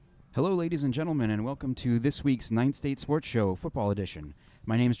Hello, ladies and gentlemen, and welcome to this week's Ninth State Sports Show, Football Edition.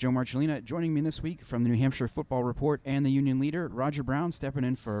 My name is Joe Marcellina. Joining me this week from the New Hampshire Football Report and the Union Leader, Roger Brown, stepping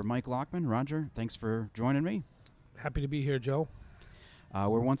in for Mike Lockman. Roger, thanks for joining me. Happy to be here, Joe.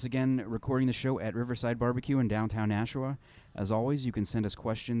 We're once again recording the show at Riverside Barbecue in downtown Nashua. As always, you can send us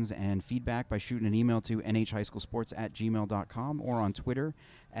questions and feedback by shooting an email to nhhighschoolsports@gmail.com or on Twitter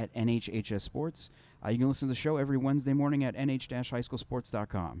at NHHSSports. You can listen to the show every Wednesday morning at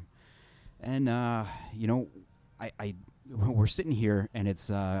nh-highschoolsports.com. And, we're sitting here, and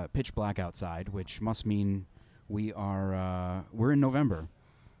it's pitch black outside, which must mean we're in November.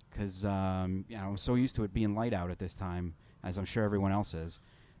 Because, I'm so used to it being light out at this time, as I'm sure everyone else is.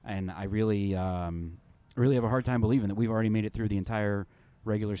 And I really have a hard time believing that we've already made it through the entire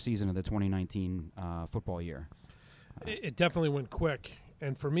regular season of the 2019 football year. It definitely went quick.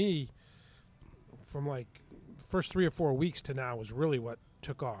 And for me, from like the first 3 or 4 weeks to now was really what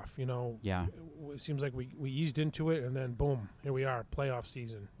took off, Yeah. It seems like we eased into it, and then boom, here we are, playoff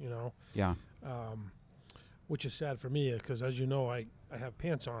season, Yeah. Which is sad for me because, as you know, I have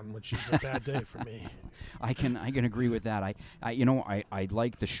pants on, which is a bad day for me. I can agree with that. I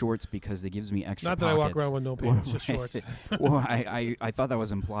like the shorts because it gives me extra Not that pockets. I walk around with no pants, just shorts. Well, I thought that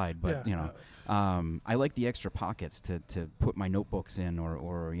was implied, but Yeah. I like the extra pockets to put my notebooks in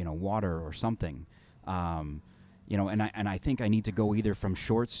or water or something. And I think I need to go either from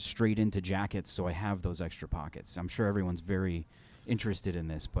shorts straight into jackets so I have those extra pockets. I'm sure everyone's very interested in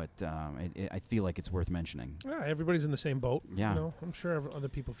this, but I feel like it's worth mentioning. Yeah, everybody's in the same boat. Yeah. I'm sure other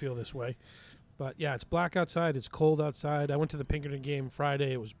people feel this way. But, yeah, it's black outside. It's cold outside. I went to the Pinkerton game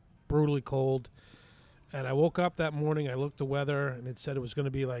Friday. It was brutally cold. And I woke up that morning. I looked at the weather, and it said it was going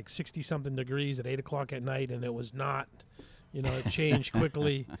to be like 60-something degrees at 8 o'clock at night, and it was not. It changed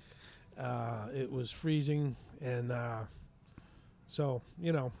quickly. It was freezing. And so,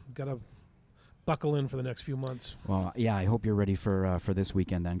 got to buckle in for the next few months. Well, yeah, I hope you're ready for this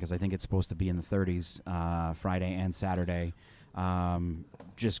weekend then, because I think it's supposed to be in the 30s Friday and Saturday.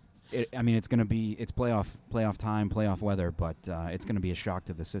 It's going to be playoff time, playoff weather, but it's going to be a shock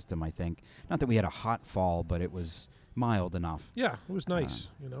to the system, I think. Not that we had a hot fall, but it was mild enough. Yeah, it was nice,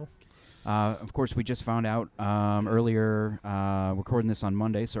 Of course, we just found out earlier, recording this on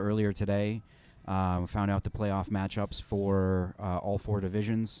Monday, so earlier today, we found out the playoff matchups for all 4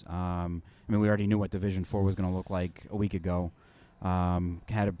 divisions. We already knew what Division 4 was going to look like a week ago.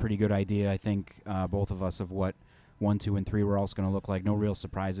 Had a pretty good idea, I think, both of us, of what 1, 2, and 3 were also going to look like. No real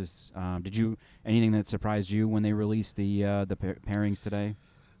surprises. Anything that surprised you when they released the pairings today?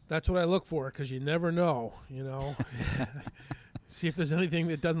 That's what I look for, because you never know, See if there's anything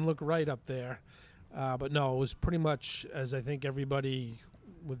that doesn't look right up there. But no, it was pretty much as I think everybody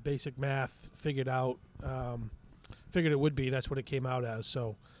with basic math figured it would be. That's what it came out as.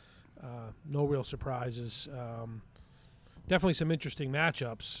 So no real surprises. Definitely some interesting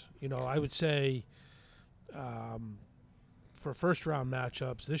matchups. I would say for first-round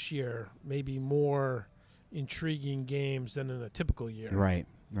matchups this year, maybe more intriguing games than in a typical year. Right.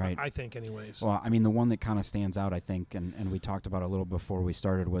 I think anyways. Well, the one that kind of stands out, I think, and we talked about a little before we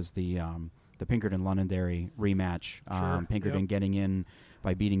started, was the Pinkerton-Londonderry rematch. Sure. Pinkerton getting in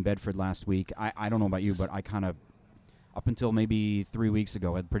by beating Bedford last week. I don't know about you, but I kind of, up until maybe 3 weeks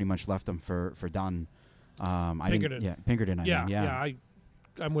ago, had pretty much left them for done. Pinkerton. Pinkerton. I'm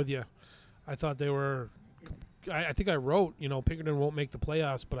with you. I thought they were. I think I wrote, Pinkerton won't make the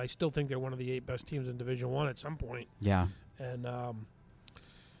playoffs, but I still think they're one of the 8 best teams in Division I at some point. Yeah. And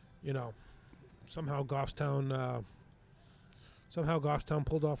somehow Goffstown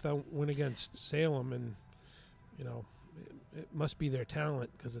pulled off that win against Salem, and it must be their talent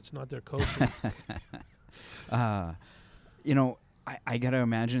because it's not their coaching. I got to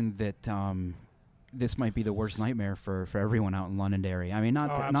imagine that this might be the worst nightmare for everyone out in Londonderry.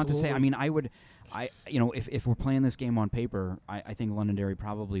 Not to say. If we're playing this game on paper, I think Londonderry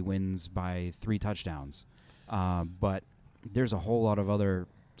probably wins by 3 touchdowns. But there's a whole lot of other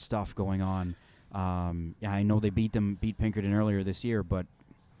stuff going on. I know they beat Pinkerton earlier this year, but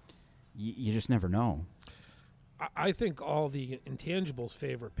you just never know. I think all the intangibles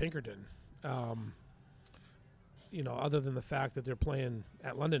favor Pinkerton, other than the fact that they're playing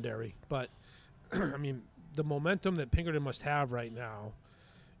at Londonderry. But, the momentum that Pinkerton must have right now,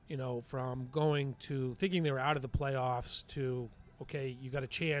 from going to thinking they were out of the playoffs to, okay, you got a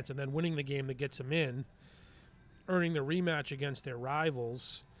chance, and then winning the game that gets them in, earning the rematch against their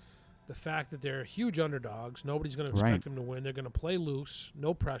rivals, the fact that they're huge underdogs, nobody's going to expect them to win. They're going to play loose,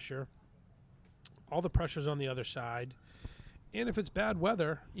 no pressure. All the pressure's on the other side. And if it's bad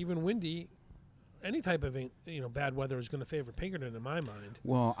weather, even windy, any type of bad weather is going to favor Pinkerton in my mind.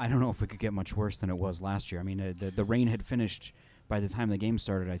 Well, I don't know if it could get much worse than it was last year. I mean, the rain had finished by the time the game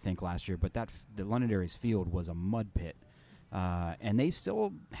started, I think, last year. But the Londonderry's field was a mud pit, and they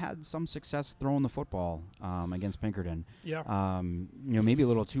still had some success throwing the football against Pinkerton. Yeah. Maybe a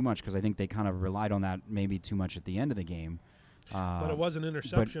little too much because I think they kind of relied on that maybe too much at the end of the game. But it was an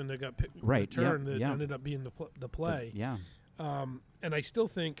interception that got returned that ended up being the play. And I still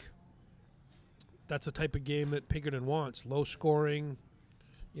think that's the type of game that Pinkerton wants. Low scoring,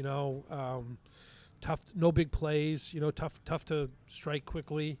 tough, no big plays, tough to strike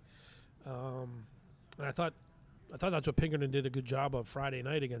quickly. And I thought that's what Pinkerton did a good job of Friday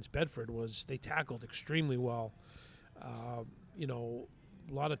night against Bedford was they tackled extremely well. A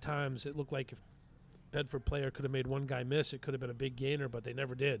lot of times it looked like if Bedford player could have made one guy miss, it could have been a big gainer, but they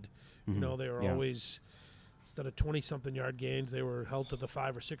never did. Mm-hmm. They were always, instead of 20-something yard gains, they were held to the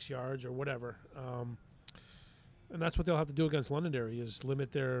 5 or 6 yards or whatever. And that's what they'll have to do against Londonderry is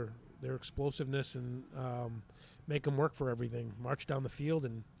limit their explosiveness and make them work for everything, march down the field.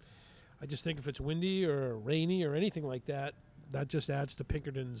 And I just think if it's windy or rainy or anything like that, that just adds to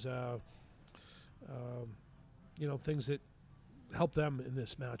Pinkerton's, things that help them in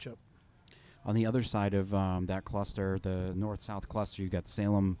this matchup. On the other side of that cluster, the north-south cluster, you've got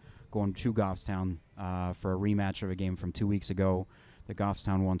Salem going to Goffstown for a rematch of a game from 2 weeks ago. The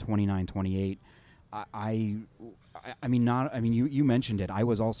Goffstown won 29-28. You mentioned it. I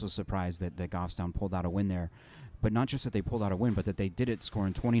was also surprised that Goffstown pulled out a win there. But not just that they pulled out a win, but that they did it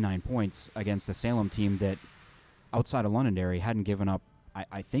scoring 29 points against the Salem team that, outside of Londonderry, hadn't given up,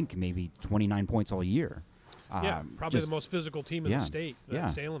 I think, maybe 29 points all year. Probably the most physical team in the state, the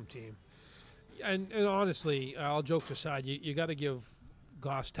Salem team. And honestly, all jokes aside, you got to give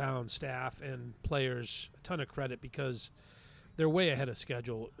Goffstown staff and players a ton of credit because they're way ahead of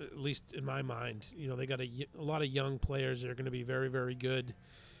schedule, at least in my mind. They got a lot of young players that are going to be very, very good.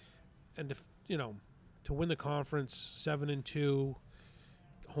 And, to win the conference 7-2,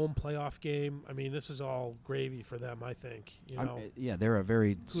 home playoff game, I mean, this is all gravy for them, I think. They're a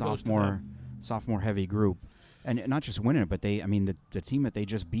very sophomore-heavy group. And not just winning it, but the team that they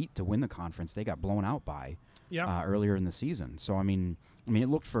just beat to win the conference, they got blown out by earlier in the season. So, it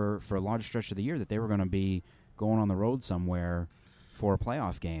looked for a large stretch of the year that they were going to be going on the road somewhere for a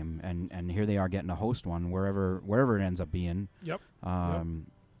playoff game. And here they are getting to host one wherever it ends up being. Yep.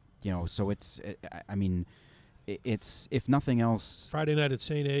 So it's if nothing else. Friday night at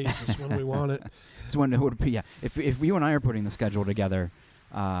St. A's is when we want it. It's when it would be, If you and I are putting the schedule together,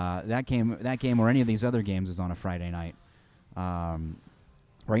 that game or any of these other games is on a Friday night.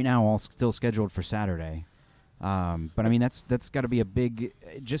 Right now, all still scheduled for Saturday. But that's got to be a big.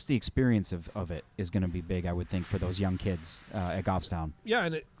 Just the experience of it is going to be big, I would think, for those young kids at Goffstown. Yeah,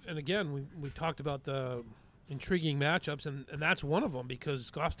 and again, we talked about the intriguing matchups, and that's one of them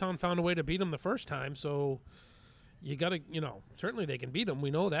because Goffstown found a way to beat them the first time. So you got to, certainly they can beat them. We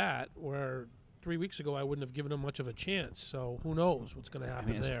know that. Where 3 weeks ago, I wouldn't have given them much of a chance. So who knows what's going to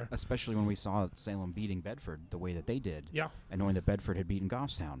happen there. Especially when we saw Salem beating Bedford the way that they did. Yeah. And knowing that Bedford had beaten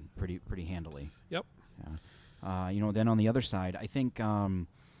Goffstown pretty handily. Yep. Yeah. Then on the other side, I think, one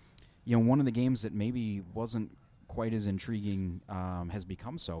of the games that maybe wasn't quite as intriguing has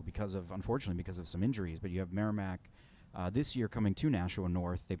become so unfortunately because of some injuries. But you have Merrimack this year coming to Nashua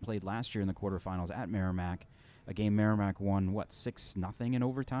North. They played last year in the quarterfinals at Merrimack, a game Merrimack won, 6-0 in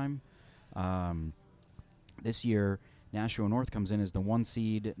overtime. This year, Nashua North comes in as the 1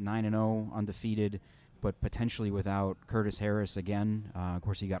 seed, 9-0, undefeated, but potentially without Curtis Harris again. Of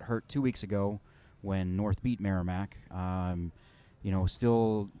course, he got hurt 2 weeks ago when North beat Merrimack.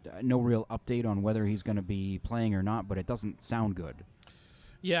 Still no real update on whether he's going to be playing or not, but it doesn't sound good.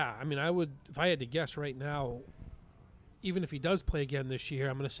 Yeah, if I had to guess right now, even if he does play again this year,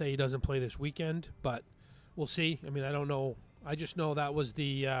 I'm going to say he doesn't play this weekend, but we'll see. I don't know. I just know that was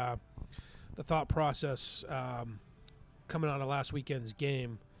the thought process coming out of last weekend's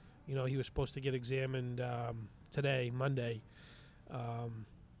game. He was supposed to get examined today, Monday.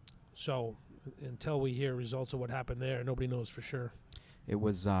 So until we hear results of what happened there, nobody knows for sure. It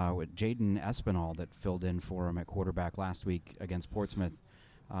was Jaden Espinal that filled in for him at quarterback last week against Portsmouth.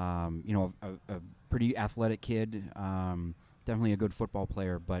 A pretty athletic kid, definitely a good football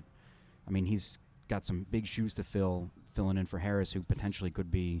player, but he's got some big shoes to filling in for Harris, who potentially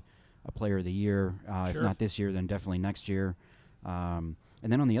could be a player of the year. Sure. If not this year, then definitely next year. And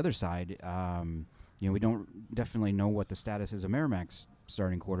then on the other side, we don't definitely know what the status is of Merrimack's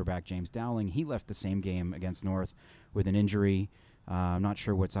starting quarterback, James Dowling. He left the same game against North with an injury. I'm not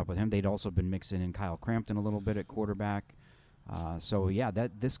sure what's up with him. They'd also been mixing in Kyle Crampton a little bit at quarterback.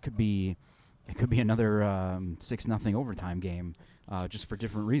 This could be it could be another 6-0 overtime game, just for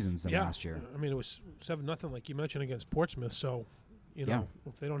different reasons than last year. I mean, it was 7-0, like you mentioned, against Portsmouth. So, you know,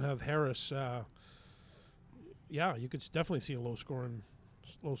 if they don't have Harris, you could definitely see a low scoring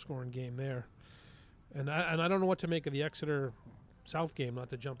game there. And I don't know what to make of the Exeter South game. Not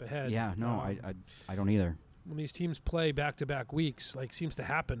to jump ahead. Yeah, no, I don't either. When these teams play back-to-back weeks, like seems to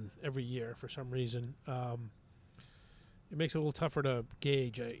happen every year for some reason, it makes it a little tougher to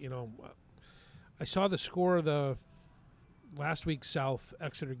gauge. I saw the score of the last week's South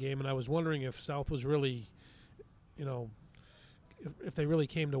Exeter game, and I was wondering if South was really, if they really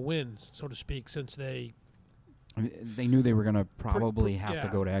came to win, so to speak, since they knew they were going to probably have to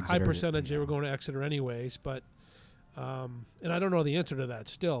go to Exeter. High percentage they were going to Exeter anyways, but and I don't know the answer to that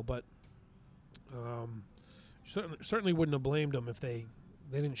still, but certainly wouldn't have blamed them if they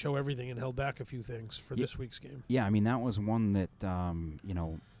didn't show everything and held back a few things for this week's game. Yeah, I mean, that was one that,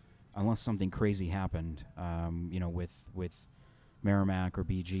 unless something crazy happened, with Merrimack or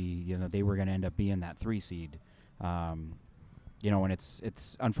BG, they were going to end up being that 3 seed. And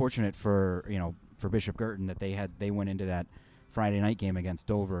it's unfortunate for Bishop Girton that they went into that Friday night game against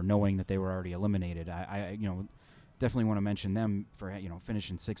Dover knowing that they were already eliminated. I definitely want to mention them for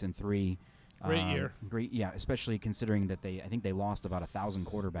finishing 6-3. Great year. Great, yeah, especially considering that I think they lost about 1,000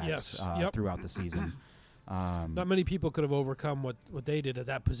 quarterbacks throughout the season. Not many people could have overcome what they did at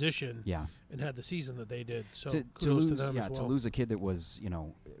that position. Yeah. And had the season that they did. So to lose, to them as well. To lose a kid that was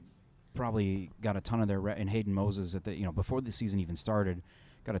probably got a ton of their and Hayden Moses at the before the season even started,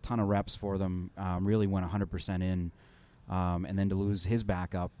 got a ton of reps for them. Really went 100% in, and then to lose his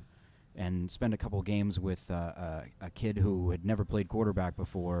backup and spend a couple games with a kid who had never played quarterback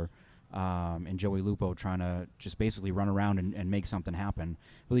before. And Joey Lupo trying to just basically run around and make something happen.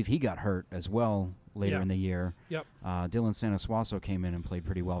 I believe he got hurt as well later in the year. Yep. Dylan Sanasuaso came in and played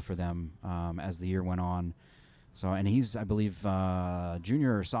pretty well for them as the year went on. So, and he's, I believe,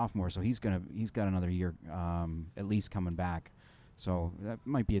 junior or sophomore, so he's got another year at least coming back. So that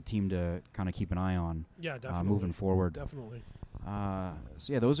might be a team to kind of keep an eye on. Yeah, definitely. Moving forward. Definitely.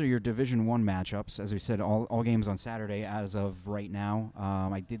 Those are your Division I matchups. As we said, all games on Saturday as of right now.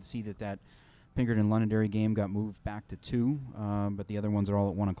 I did see that Pinkerton Londonderry game got moved back to 2, but the other ones are all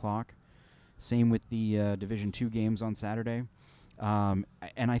at 1 o'clock. Same with the Division II games on Saturday. And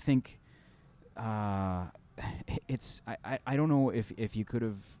I think it's I don't know if you could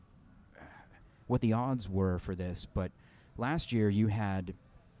have what the odds were for this, but last year you had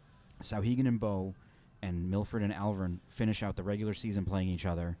Souhegan and Bow and Milford and Alvern finish out the regular season playing each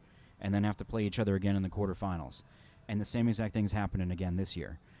other and then have to play each other again in the quarterfinals. And the same exact thing's happening again this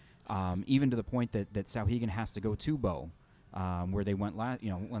year. Even to the point that Souhegan has to go to Bow, where they went last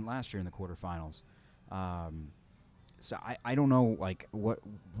year in the quarterfinals. So I don't know, like, what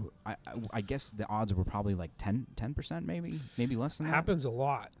I guess the odds were probably like 10% maybe less than that. Happens a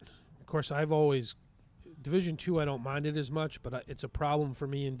lot. Of course, I've always Division II, I don't mind it as much, but it's a problem for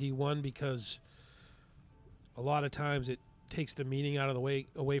me in D1 because a lot of times it takes the meaning out of the way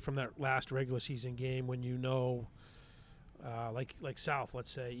away from that last regular season game when like South,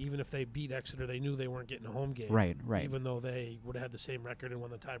 let's say, even if they beat Exeter, they knew they weren't getting a home game. Right. Even though they would have had the same record and won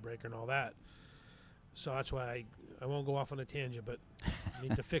the tiebreaker and all that. So that's why I won't go off on a tangent, but I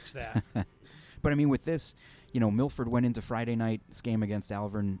need to fix that. But, I mean, with this, Milford went into Friday night's game against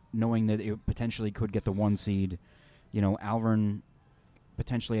Alvern knowing that it potentially could get the 1 seed. Alvern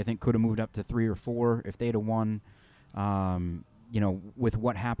potentially, I think, could have moved up to 3 or 4 if they'd have won. With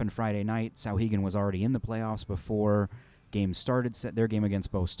what happened Friday night, Souhegan was already in the playoffs before games started. Their game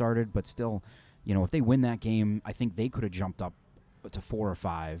against Bow started, but still, if they win that game, I think they could have jumped up to 4 or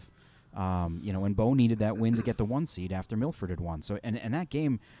 5. And Bow needed that win to get the 1 seed after Milford had won. So, and that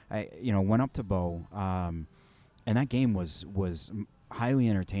game, went up to Bow, and that game was highly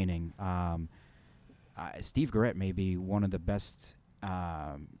entertaining. Steve Garrett may be one of the best,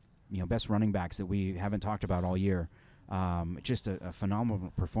 best running backs that we haven't talked about all year. Just a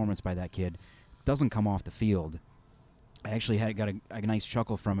phenomenal performance by that kid. Doesn't come off the field. I actually got a nice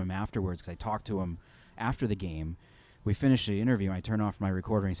chuckle from him afterwards because I talked to him after the game. We finished the interview, and I turned off my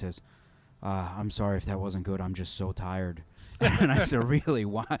recorder, and he says, I'm sorry if that wasn't good. I'm just so tired. And I said, really?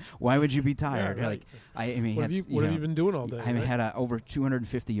 Why would you be tired? Yeah, right. Like, what have you been doing all day? I had over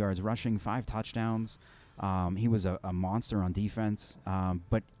 250 yards rushing, 5 touchdowns. He was a monster on defense.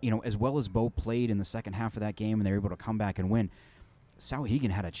 But, as well as Bow played in the second half of that game and they were able to come back and win, Souhegan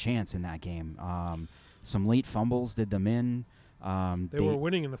had a chance in that game. Some late fumbles did them in. They were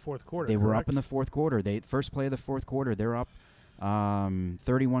winning in the fourth quarter. They were up in the fourth quarter. First play of the fourth quarter, they're up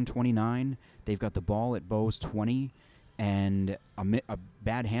 31-29. They've got the ball at Bow's 20, and a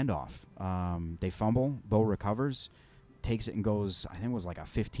bad handoff. They fumble. Bo recovers, takes it and goes, I think it was like a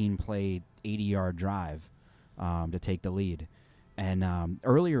 15-play, 80-yard drive to take the lead. And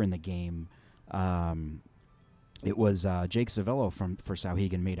earlier in the game, it was Jake Savello for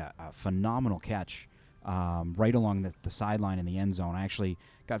Souhegan made a phenomenal catch right along the sideline in the end zone. I actually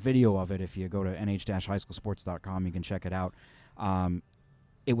got video of it. If you go to nh-highschoolsports.com, you can check it out.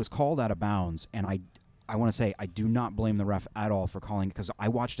 It was called out of bounds, and I want to say I do not blame the ref at all for calling, because I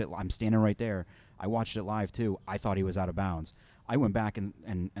watched it. I'm standing right there. I watched it live, too. I thought he was out of bounds. I went back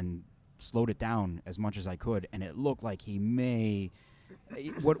and slowed it down as much as I could, and it looked like he may –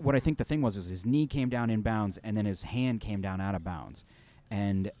 what I think the thing was is his knee came down in bounds, and then his hand came down out of bounds.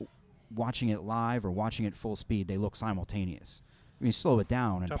 And watching it live or watching it full speed, they look simultaneous. I mean, slow it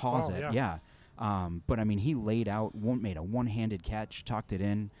down and Tough pause call, it. yeah. But, I mean, he laid out, made a one-handed catch, tucked it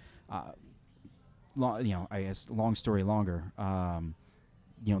in. I guess long story longer.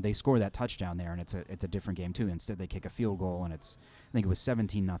 They score that touchdown there, and it's a different game too. Instead, they kick a field goal, and I think it was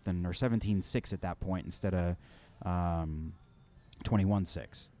 17-0 or 17-6 at that point instead of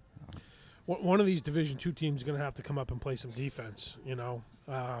 21-6. One of these Division II teams is going to have to come up and play some defense.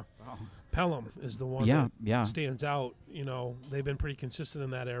 Pelham is the one that stands out. They've been pretty consistent in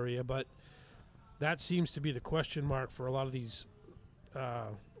that area, but that seems to be the question mark for a lot of these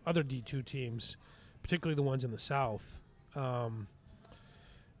other D2 teams, particularly the ones in the South. And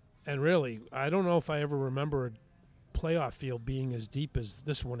really, I don't know if I ever remember a playoff field being as deep as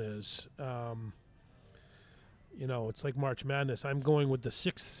this one is. It's like March Madness. I'm going with the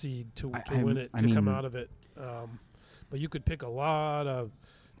 6th seed to win it, come out of it. But you could pick a lot of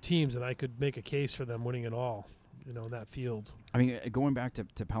teams, and I could make a case for them winning it all, in that field. I mean, going back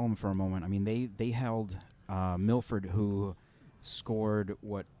to Pelham for a moment, I mean, they held Milford, who scored,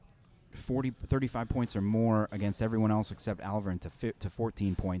 35 points or more against everyone else except Alvern to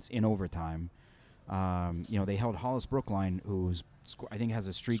 14 points in overtime. They held Hollis Brookline, who's I think has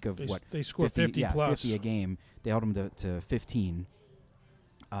a streak of they score 50 plus 50 a game. They held them to 15.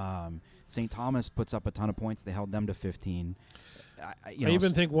 St. Thomas puts up a ton of points. They held them to 15. I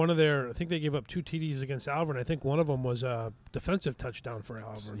even think I think they gave up 2 TDs against Alvern. I think one of them was a defensive touchdown for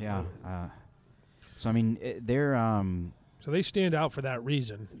Alvern. Yeah. So I mean, they're. So they stand out for that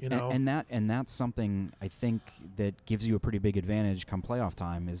reason, And that's something I think that gives you a pretty big advantage come playoff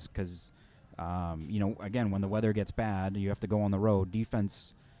time, is because, again, when the weather gets bad, you have to go on the road.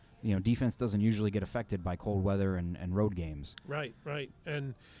 Defense doesn't usually get affected by cold weather and road games. Right.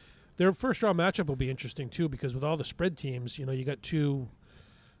 And their first round matchup will be interesting too, because with all the spread teams, you got 2,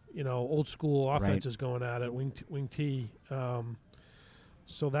 old school offenses going at it, wing T.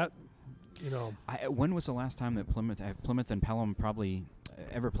 So that. When was the last time that Plymouth and Pelham probably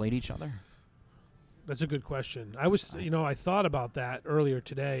ever played each other? That's a good question. I thought about that earlier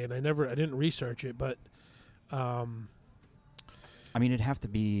today, and I didn't research it, but I mean, it'd have to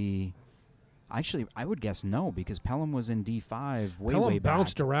be. Actually, I would guess no, because Pelham was in D5 way back. Pelham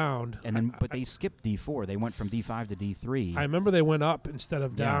bounced around, and then they skipped D4. They went from D5 to D3. I remember they went up instead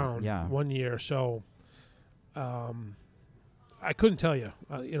of down 1 year. So. I couldn't tell you.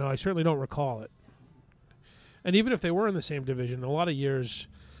 I certainly don't recall it. And even if they were in the same division, a lot of years,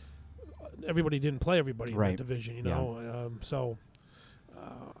 everybody didn't play everybody in that division, So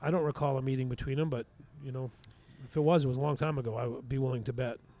I don't recall a meeting between them, but, if it was a long time ago, I would be willing to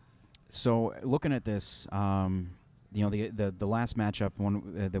bet. So looking at this, the last matchup,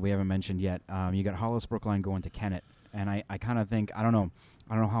 one that we haven't mentioned yet, you got Hollis Brookline going to Kennett. And I kind of think, I don't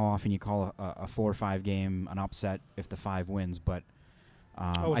know how often you call a 4 or 5 game an upset if the 5 wins, but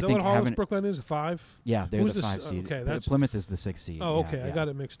is that what Hollis Brookline is, a 5? Yeah, they're the 5 seed. Okay, Plymouth is the 6 seed. Oh, okay, I got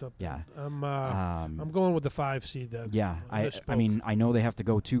it mixed up. Yeah, I'm going with the 5 seed then. Yeah, I mean, I know they have to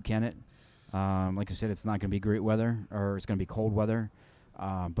go to Kennett. Like you said, it's not going to be great weather, or it's going to be cold weather.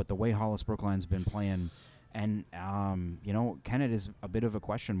 But the way Hollis Brookline's been playing. And Kennett is a bit of a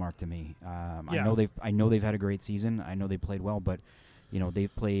question mark to me. I know they've had a great season. I know they played well, but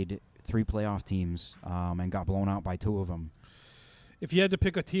they've played 3 playoff teams and got blown out by 2 of them. If you had to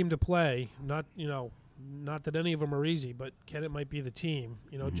pick a team to play, not that any of them are easy, but Kennett might be the team.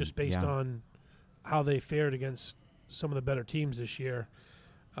 Just based on how they fared against some of the better teams this year.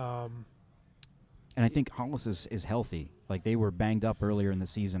 And I think Hollis is healthy. Like, they were banged up earlier in the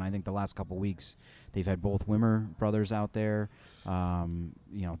season. I think the last couple weeks they've had both Wimmer brothers out there.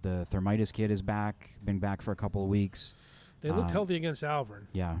 The Thermitis kid is back, been back for a couple of weeks. They looked healthy against Alvern.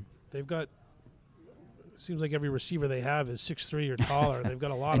 Yeah. They've got, seems like every receiver they have is 6'3" or taller. They've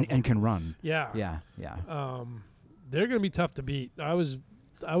got a lot of them. And can run. Yeah. Yeah. They're going to be tough to beat. I was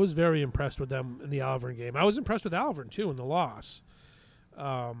very impressed with them in the Alvirne game. I was impressed with Alvirne too in the loss.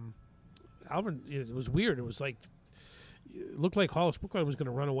 Alvirne, it was weird. It was like it looked like Hollis Brookline was going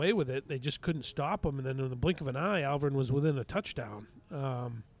to run away with it. They just couldn't stop them, and then in the blink of an eye, Alvirne was within a touchdown.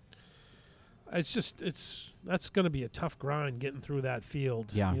 That's going to be a tough grind getting through that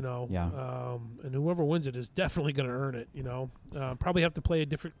field. Yeah, you know. yeah. And whoever wins it is definitely going to earn it. You know, probably have to play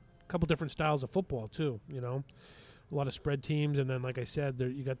couple different styles of football too. You know, a lot of spread teams, and then like I said, there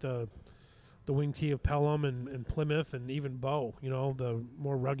you got the wing tee of Pelham and Plymouth and even Bow. You know, the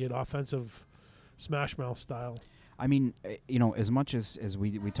more rugged offensive smash mouth style. I mean, you know, as much as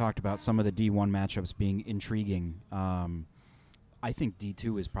we talked about some of the D1 matchups being intriguing, I think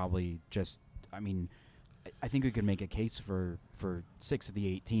D2 is probably just. I mean, I think we could make a case for 6 of the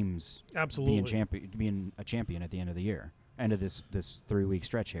 8 teams absolutely being a champion at the end of the year, end of this 3-week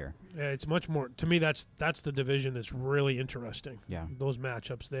stretch here. Yeah, it's much more to me. That's the division that's really interesting. Yeah, those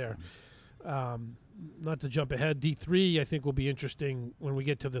matchups there. Not to jump ahead, D3 I think will be interesting when we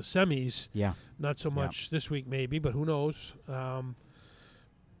get to the semis. Yeah, not so much this week maybe, but who knows?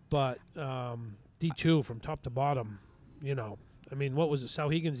 But D2 from top to bottom, you know. I mean, what was it?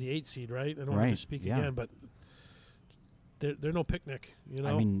 Sauhegan's the 8th seed, right? I don't want to speak again, but they're no picnic. You know,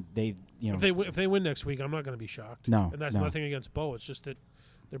 I mean, if they win next week, I'm not going to be shocked. No, and that's nothing against Bow. It's just that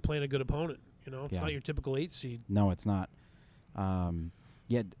they're playing a good opponent. You know, it's not your typical 8th seed. No, it's not. Looking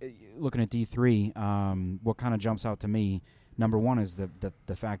at D3, what kind of jumps out to me, number one is the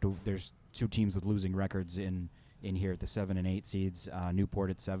fact that there's 2 teams with losing records in here at the 7 and 8 seeds. Newport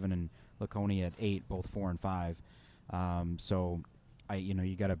at 7 and Laconia at 8, both 4 and 5. So,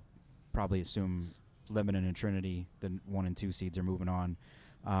 you got to probably assume Lebanon and Trinity, the 1 and 2 seeds, are moving on.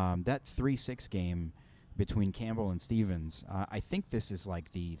 That 3-6 game between Campbell and Stevens, I think this is like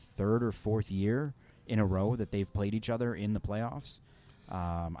the 3rd or 4th year in a row that they've played each other in the playoffs.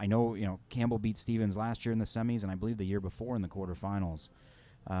 I know, Campbell beat Stevens last year in the semis, and I believe the year before in the quarterfinals.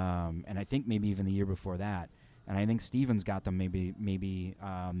 And I think maybe even the year before that. And I think Stevens got them maybe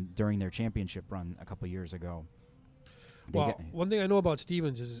during their championship run a couple years ago. One thing I know about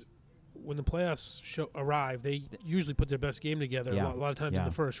Stevens is when the playoffs arrive, they usually put their best game together a lot of times in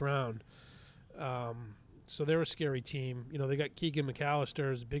the first round. So they're a scary team. You know, they got Keegan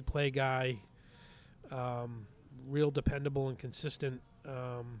McAllister as a big play guy, real dependable and consistent.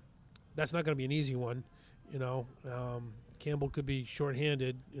 That's not going to be an easy one. You know, Campbell could be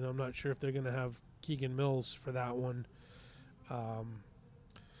shorthanded. You know, I'm not sure if they're going to have Keegan Mills for that one.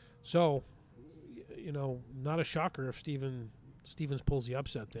 So, you know, not a shocker if Stevens pulls the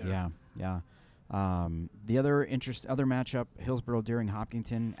upset there. Yeah. The other matchup, Hillsborough Deering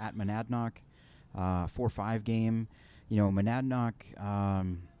Hopkinton at Monadnock, 4-5 game. You know,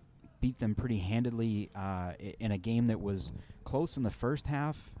 Monadnock beat them pretty handedly in a game that was close in the first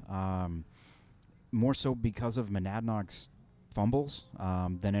half, more so because of Monadnock's fumbles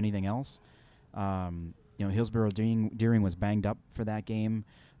than anything else. Hillsborough Deering was banged up for that game,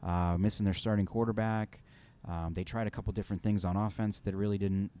 missing their starting quarterback. They tried a couple different things on offense that really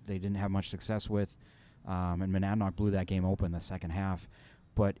didn't have much success with, and Monadnock blew that game open the second half.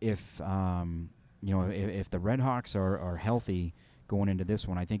 But if the Red Hawks are healthy going into this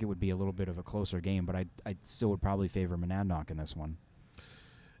one, I think it would be a little bit of a closer game. But I still would probably favor Monadnock in this one.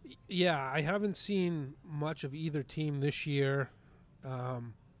 Yeah, I haven't seen much of either team this year.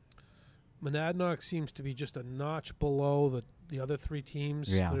 Monadnock seems to be just a notch below the other 3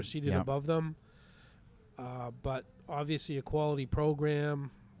 teams that are seated above them. But obviously a quality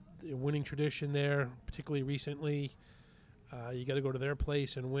program, a winning tradition there, particularly recently. You got to go to their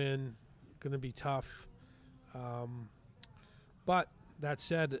place and win. Going to be tough. But that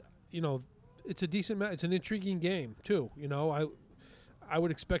said, you know, it's a decent match. It's an intriguing game too. You know, I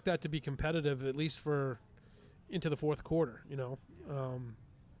would expect that to be competitive at least for into the fourth quarter. You know,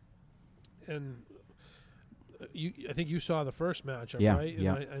 and I think you saw the first matchup, right?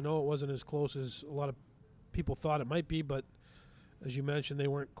 And I know it wasn't as close as a lot of people thought it might be, but as you mentioned, they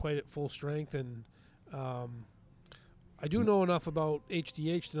weren't quite at full strength. And I do know enough about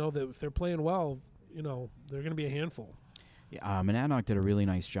HDH to know that if they're playing well, you know, they're going to be a handful. Yeah, Monadnock did a really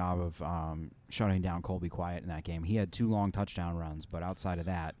nice job of shutting down Colby Quiet in that game. He had 2 long touchdown runs, but outside of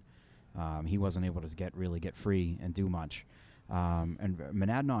that, he wasn't able to get free and do much. And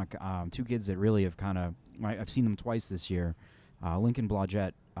Monadnock, 2 kids that really have kind of, I've seen them twice this year. Lincoln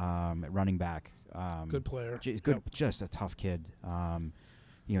Blodgett at running back. Good player. Just a tough kid.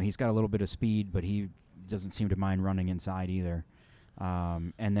 He's got a little bit of speed, but he doesn't seem to mind running inside either.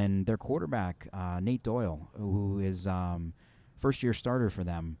 And then their quarterback, Nate Doyle, who is first-year starter for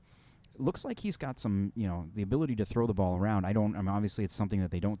them, looks like he's got some, the ability to throw the ball around. Obviously it's something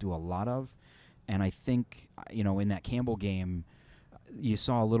that they don't do a lot of, and I think, in that Campbell game, you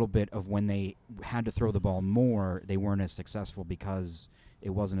saw a little bit of when they had to throw the ball more, they weren't as successful because it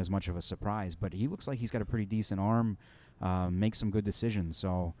wasn't as much of a surprise. But he looks like he's got a pretty decent arm, makes some good decisions.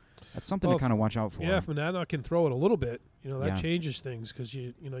 So that's something to kind of watch out for. Yeah, if Monadnock can throw it a little bit, that changes things because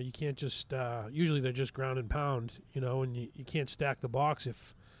you can't just usually they're just ground and pound, and you can't stack the box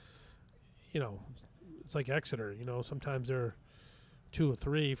if it's like Exeter. Sometimes they're 2 or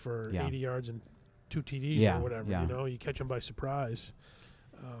 3 for 80 yards and 2 TDs or whatever. Yeah. You catch them by surprise.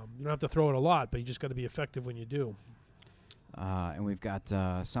 You don't have to throw it a lot, but you just got to be effective when you do. And we've got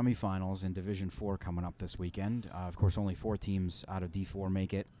semifinals in Division 4 coming up this weekend. Of course, only 4 teams out of D4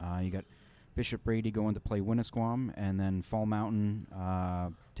 make it. You got Bishop Brady going to play Winnisquam, and then Fall Mountain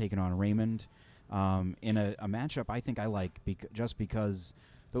taking on Raymond in a matchup I think I like just because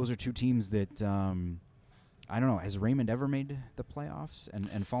those are 2 teams that I don't know. Has Raymond ever made the playoffs?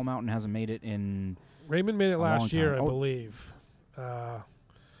 And Fall Mountain hasn't made it in. Raymond made it last year, I believe. I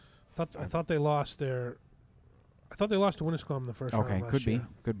thought they lost their. I thought they lost to Winnisquam in the first round last year.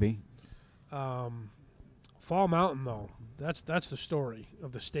 Could be. Fall Mountain, though, that's the story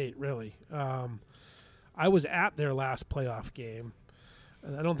of the state, really. I was at their last playoff game,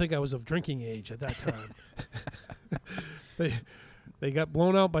 and I don't think I was of drinking age at that time. They got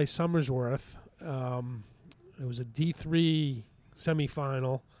blown out by Somersworth. It was a D3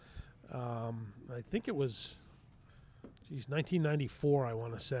 semifinal. I think it was, 1994, I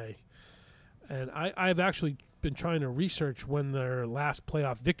want to say. And I've actually been trying to research when their last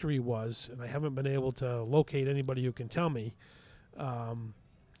playoff victory was, and I haven't been able to locate anybody who can tell me. Even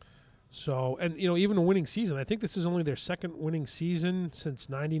a winning season. I think this is only their second winning season since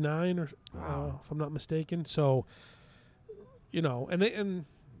 '99, or if I'm not mistaken. So, and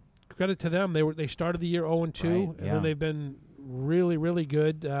credit to them, they started the year 0-2, and then they've been really, really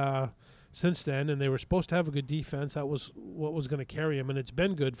good since then. And they were supposed to have a good defense. That was what was going to carry them, and it's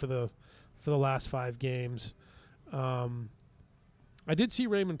been good for the last 5 games. I did see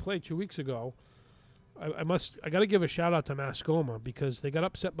Raymond play 2 weeks ago. I got to give a shout out to Mascoma because they got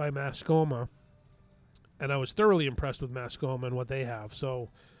upset by Mascoma, and I was thoroughly impressed with Mascoma and what they have. So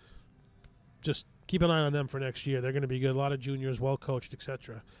just keep an eye on them for next year. They're going to be good. A lot of juniors, well coached,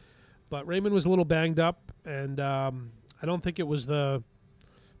 etc. But Raymond was a little banged up, and I don't think it was the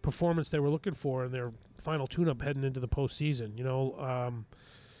performance they were looking for in their final tune-up heading into the postseason.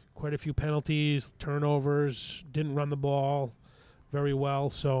 Quite a few penalties, turnovers, didn't run the ball very well.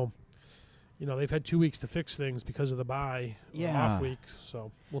 So, they've had 2 weeks to fix things because of the bye off week.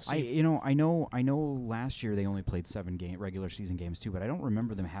 So we'll see. I know last year they only played 7 regular season games too, but I don't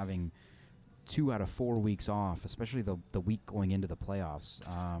remember them having 2 out of 4 weeks off, especially the week going into the playoffs.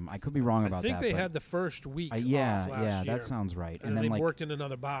 I could be wrong about that. I think they had the first week off last year. That sounds right. And then they worked in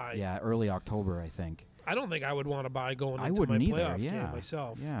another bye. Yeah, early October, I think. I don't think I would want to buy going into my playoff game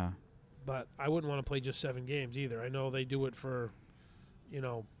myself. Yeah. But I wouldn't want to play just 7 games either. I know they do it for,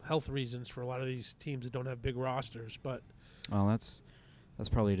 health reasons for a lot of these teams that don't have big rosters. But that's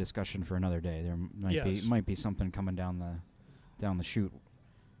probably a discussion for another day. There might be something coming down the chute.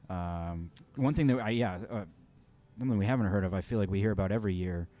 One thing that something we haven't heard of. I feel like we hear about every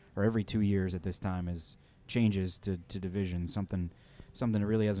year or every 2 years at this time is changes to divisions. Something that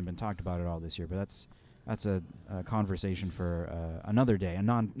really hasn't been talked about at all this year. But that's a conversation for another day, a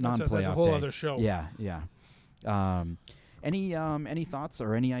non-playoff day. That's a whole other show. Yeah. Any thoughts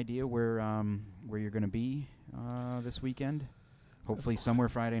or any idea where you're going to be this weekend? Hopefully somewhere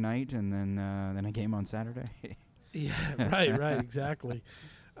Friday night, and then a game on Saturday. Yeah, right, exactly.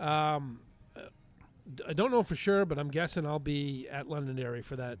 I don't know for sure, but I'm guessing I'll be at Londonderry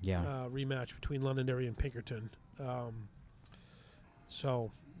for that rematch between Londonderry and Pinkerton.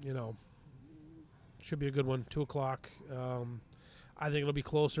 Should be a good one. 2:00. I think it'll be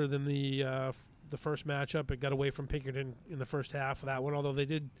closer than the first matchup. It got away from Pinkerton in the first half of that one, although they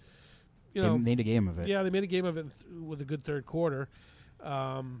did, they made a game of it. Yeah, they made a game of it with a good third quarter.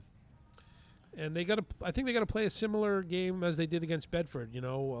 And I think they got to play a similar game as they did against Bedford.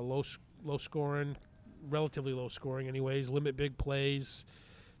 A low scoring, relatively low scoring, anyways. Limit big plays,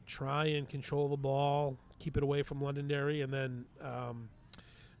 try and control the ball, keep it away from Londonderry, and then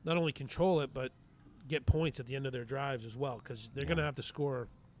not only control it but get points at the end of their drives as well, because they're going to have to score.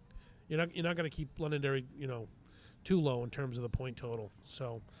 You're not going to keep Londonderry, too low in terms of the point total.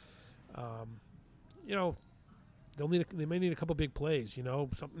 So, they may need a couple big plays.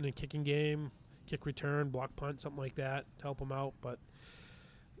 Something in kicking game, kick return, block punt, something like that to help them out. But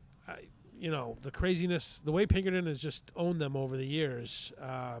the craziness, the way Pinkerton has just owned them over the years.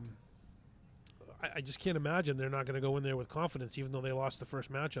 I just can't imagine they're not going to go in there with confidence, even though they lost the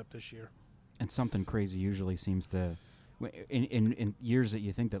first matchup this year. And something crazy usually seems to, in years that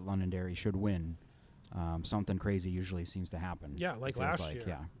you think that Londonderry should win, something crazy usually seems to happen. Yeah, like last year.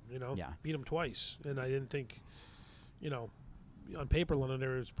 Yeah. Beat them twice, and I didn't think, on paper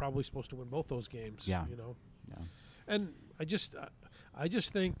Londonderry was probably supposed to win both those games. Yeah. Yeah. And I just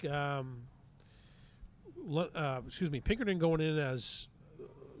think, Pinkerton going in as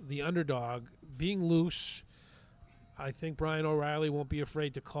the underdog, being loose. I think Brian O'Reilly won't be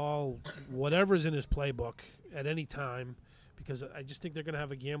afraid to call whatever's in his playbook at any time, because I just think they're going to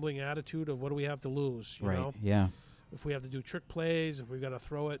have a gambling attitude of what do we have to lose, you know? Yeah. If we have to do trick plays, if we've got to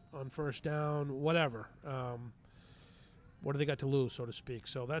throw it on first down, whatever. What do they got to lose, so to speak?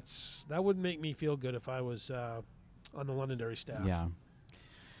 So that would make me feel good if I was on the Londonderry staff. Yeah.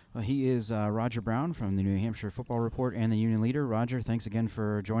 Well, he is Roger Brown from the New Hampshire Football Report and the Union Leader. Roger, thanks again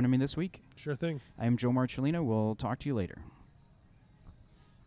for joining me this week. Sure thing. I'm Joe Marcellino. We'll talk to you later.